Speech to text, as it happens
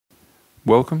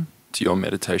Welcome to your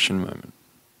meditation moment.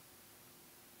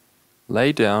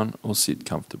 Lay down or sit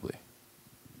comfortably.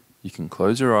 You can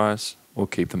close your eyes or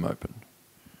keep them open,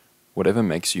 whatever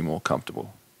makes you more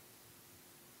comfortable.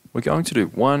 We're going to do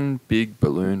one big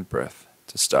balloon breath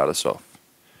to start us off.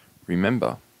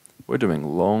 Remember, we're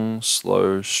doing long,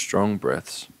 slow, strong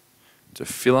breaths to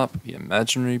fill up the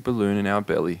imaginary balloon in our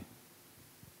belly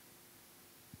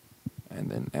and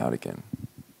then out again.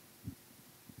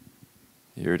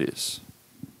 Here it is.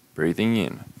 Breathing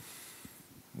in.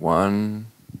 1,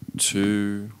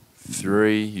 2,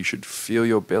 3. You should feel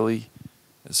your belly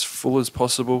as full as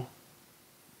possible.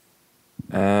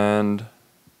 And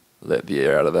let the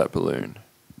air out of that balloon.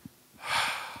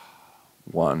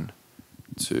 1,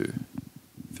 2,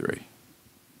 3.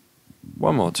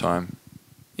 One more time.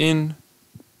 In.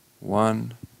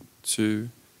 1, 2,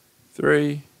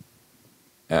 3.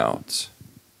 Out.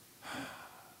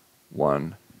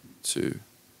 1, 2,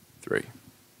 3.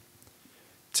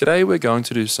 Today we're going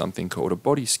to do something called a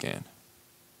body scan.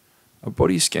 A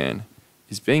body scan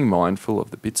is being mindful of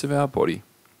the bits of our body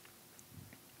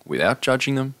without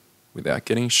judging them, without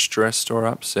getting stressed or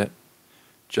upset,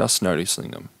 just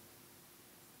noticing them.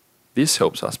 This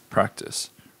helps us practice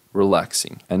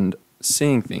relaxing and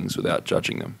seeing things without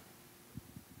judging them.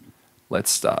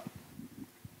 Let's start.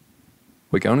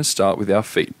 We're going to start with our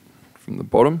feet from the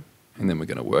bottom, and then we're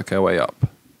going to work our way up.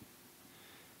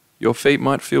 Your feet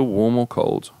might feel warm or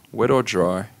cold, wet or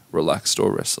dry, relaxed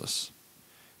or restless.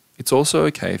 It's also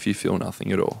okay if you feel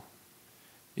nothing at all.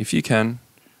 If you can,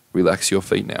 relax your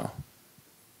feet now.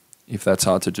 If that's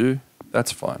hard to do,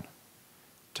 that's fine.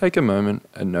 Take a moment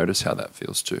and notice how that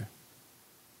feels too.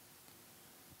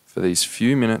 For these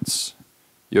few minutes,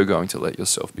 you're going to let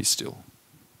yourself be still.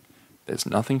 There's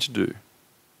nothing to do.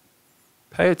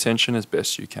 Pay attention as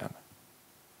best you can.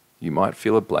 You might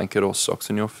feel a blanket or socks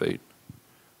on your feet,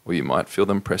 or you might feel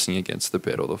them pressing against the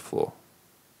bed or the floor.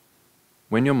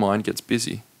 When your mind gets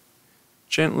busy,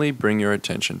 gently bring your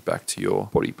attention back to your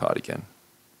body part again.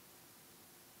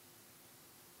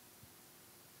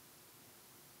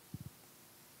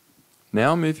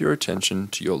 Now move your attention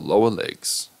to your lower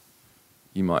legs.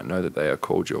 You might know that they are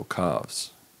called your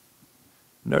calves.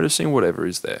 Noticing whatever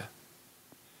is there.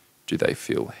 Do they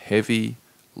feel heavy,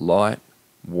 light,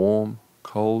 warm,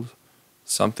 cold,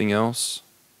 something else?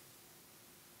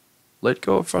 Let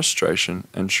go of frustration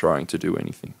and trying to do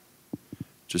anything.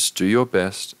 Just do your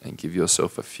best and give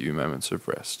yourself a few moments of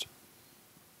rest.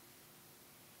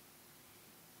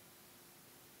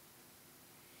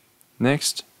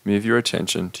 Next, move your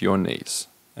attention to your knees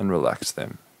and relax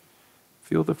them.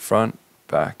 Feel the front,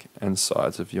 back, and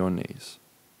sides of your knees.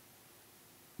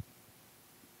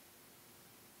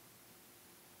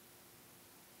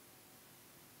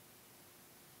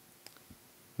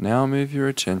 Now move your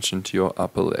attention to your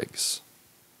upper legs.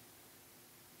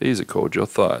 These are called your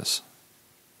thighs.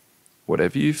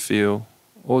 Whatever you feel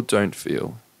or don't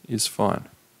feel is fine.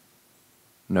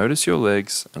 Notice your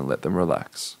legs and let them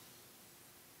relax.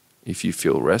 If you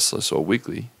feel restless or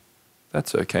wiggly,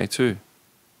 that's okay too.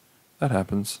 That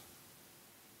happens.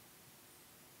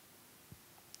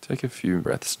 Take a few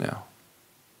breaths now.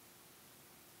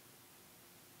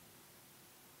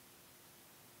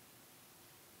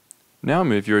 Now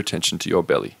move your attention to your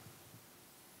belly.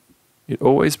 It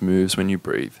always moves when you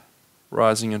breathe,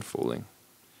 rising and falling,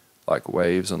 like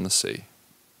waves on the sea.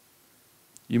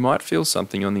 You might feel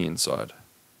something on the inside,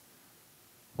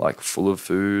 like full of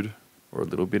food or a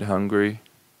little bit hungry.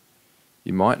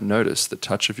 You might notice the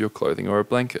touch of your clothing or a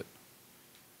blanket.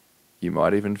 You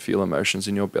might even feel emotions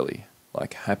in your belly,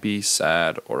 like happy,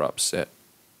 sad, or upset.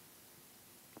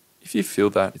 If you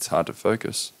feel that it's hard to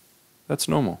focus, that's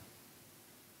normal.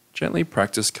 Gently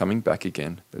practice coming back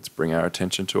again. Let's bring our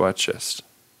attention to our chest.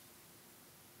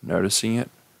 Noticing it,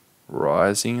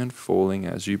 rising and falling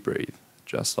as you breathe,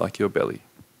 just like your belly.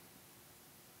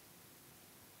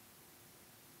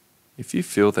 If you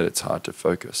feel that it's hard to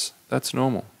focus, that's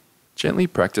normal. Gently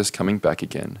practice coming back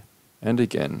again and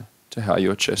again to how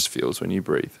your chest feels when you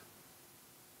breathe.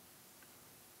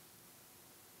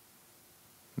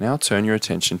 Now turn your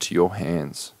attention to your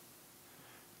hands.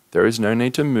 There is no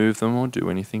need to move them or do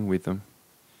anything with them.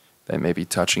 They may be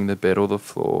touching the bed or the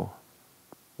floor,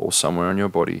 or somewhere on your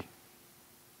body.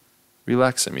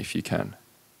 Relax them if you can,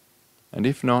 and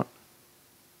if not,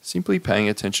 simply paying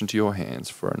attention to your hands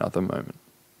for another moment.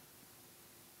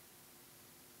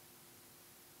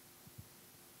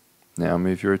 Now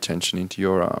move your attention into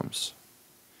your arms.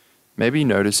 Maybe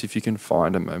notice if you can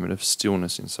find a moment of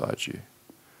stillness inside you,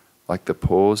 like the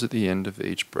pause at the end of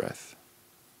each breath.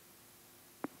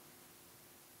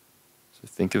 So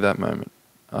think of that moment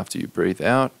after you breathe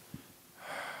out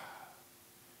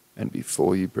and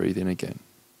before you breathe in again.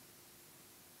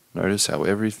 Notice how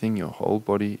everything, your whole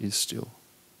body, is still.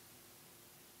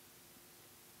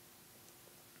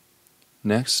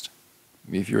 Next,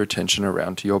 move your attention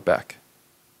around to your back.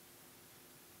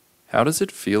 How does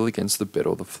it feel against the bed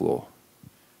or the floor?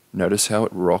 Notice how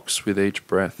it rocks with each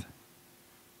breath.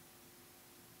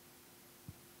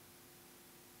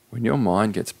 When your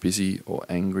mind gets busy or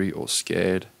angry or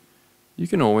scared, you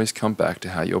can always come back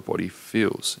to how your body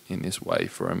feels in this way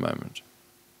for a moment.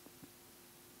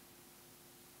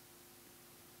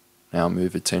 Now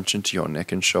move attention to your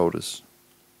neck and shoulders,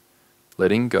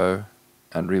 letting go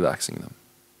and relaxing them.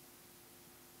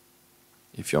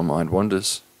 If your mind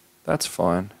wanders, that's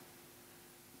fine.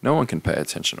 No one can pay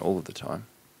attention all of the time.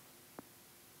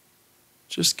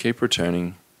 Just keep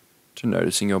returning to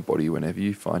noticing your body whenever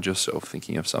you find yourself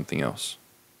thinking of something else.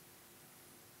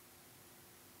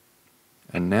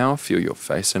 And now feel your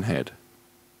face and head.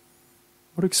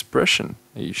 What expression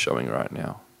are you showing right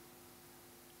now?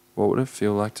 What would it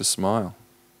feel like to smile?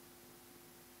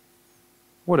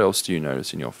 What else do you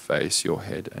notice in your face, your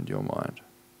head, and your mind?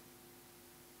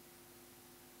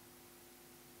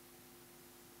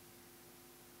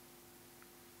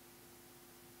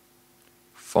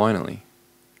 Finally,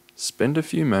 spend a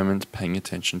few moments paying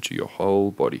attention to your whole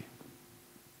body.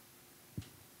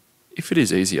 If it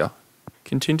is easier,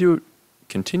 continue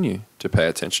to pay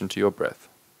attention to your breath.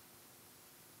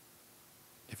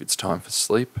 If it's time for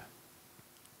sleep,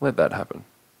 let that happen.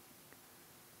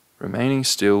 Remaining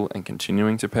still and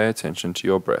continuing to pay attention to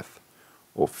your breath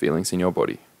or feelings in your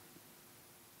body.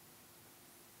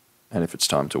 And if it's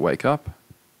time to wake up,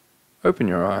 open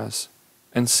your eyes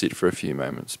and sit for a few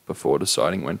moments before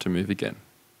deciding when to move again.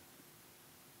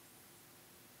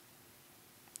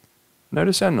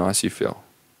 Notice how nice you feel.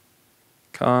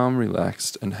 Calm,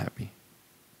 relaxed, and happy.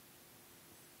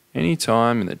 Any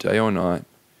time in the day or night,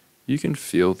 you can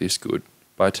feel this good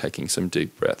by taking some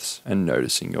deep breaths and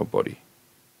noticing your body.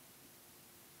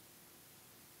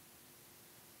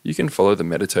 You can follow the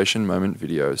meditation moment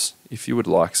videos if you would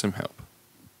like some help.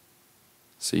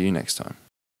 See you next time.